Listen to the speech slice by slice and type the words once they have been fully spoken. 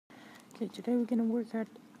Okay, today we're going to work out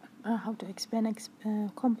how to expand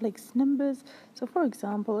complex numbers. So for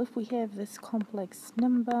example, if we have this complex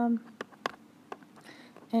number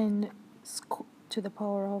and to the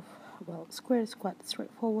power of, well, square is quite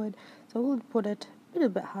straightforward, so we'll put it a little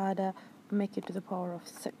bit harder, make it to the power of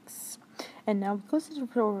 6. And now because it's to the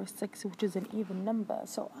power of 6, which is an even number,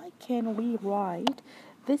 so I can rewrite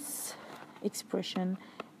this expression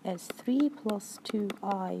as 3 plus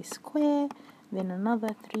 2i square, then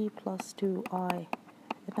another 3 plus 2i,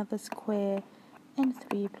 another square, and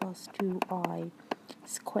 3 plus 2i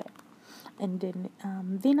square. And then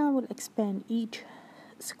I will expand each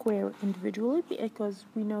square individually, because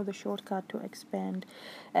we know the shortcut to expand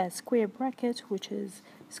a square bracket, which is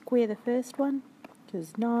square the first one, which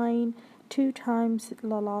is 9, 2 times the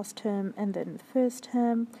last term, and then the first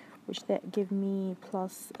term, which that give me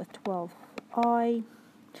plus a 12i,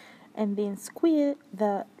 and then square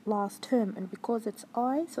the last term, and because it's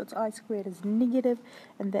I, so it's I squared is negative,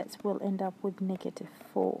 and that will end up with negative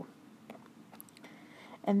 4.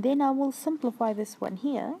 And then I will simplify this one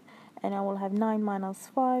here, and I will have 9 minus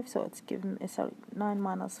 5, so it's 9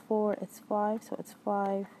 minus 4, it's 5, so it's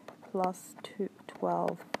 5 plus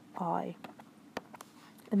 12i.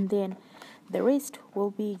 And then the rest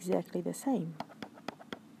will be exactly the same.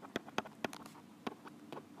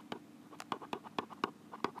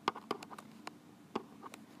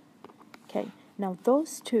 Okay, now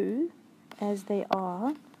those two, as they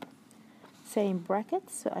are, same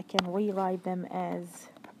brackets, so I can rewrite them as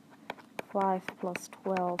 5 plus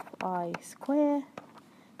 12i square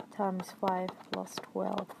times 5 plus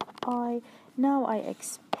 12i. Now I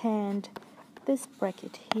expand this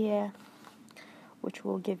bracket here, which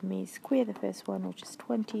will give me square the first one, which is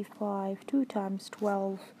 25, 2 times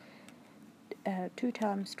 12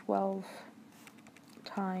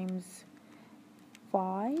 times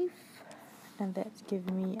 5, and that's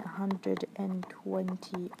giving me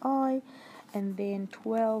 120i, and then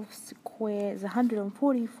 12 squared is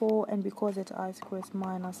 144, and because it's I squared, it's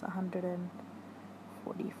minus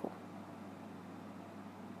 144.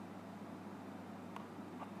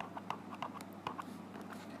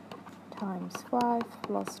 Times 5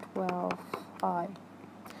 plus 12i.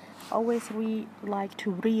 Always we like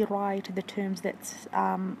to rewrite the terms that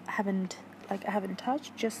I haven't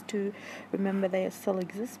touched, just to remember they still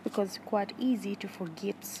exist, because it's quite easy to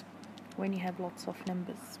forget when you have lots of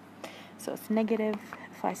numbers. So it's negative,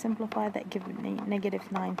 if I simplify that, gives me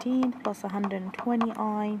negative 19 plus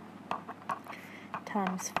 120i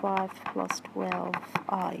times 5 plus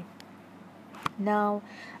 12i. Now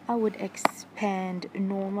I would expand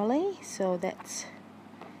normally, so that's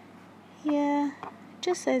here,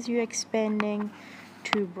 just as you're expanding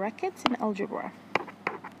two brackets in algebra.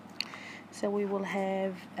 So we will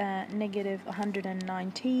have negative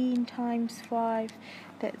 119 times 5,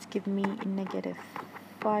 that's give me negative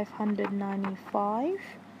 595,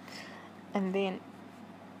 and then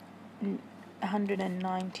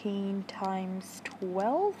 119 times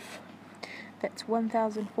 12, that's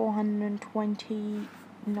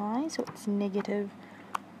 1429, so it's negative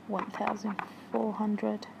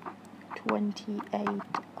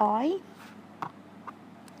 1428i.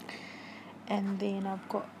 And then I've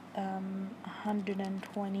got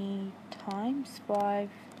 120 times 5,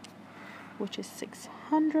 which is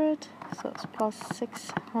 600, so it's plus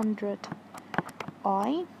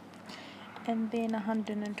 600i. And then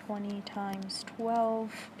 120 times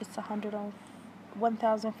 12 is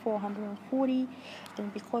 1440,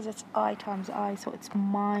 and because it's I times I, so it's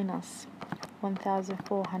minus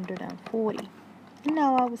 1440. And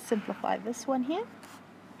now I will simplify this one here.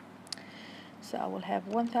 So I will have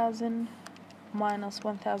 1000 minus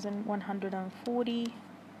 1140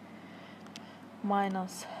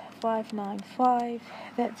 minus 595,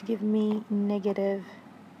 that's give me negative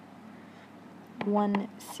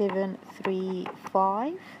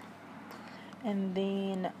 1735, and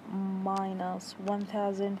then minus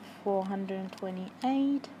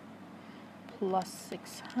 1428 plus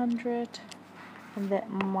 600, and that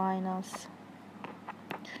minus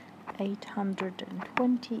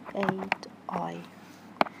 828i,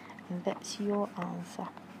 and that's your answer.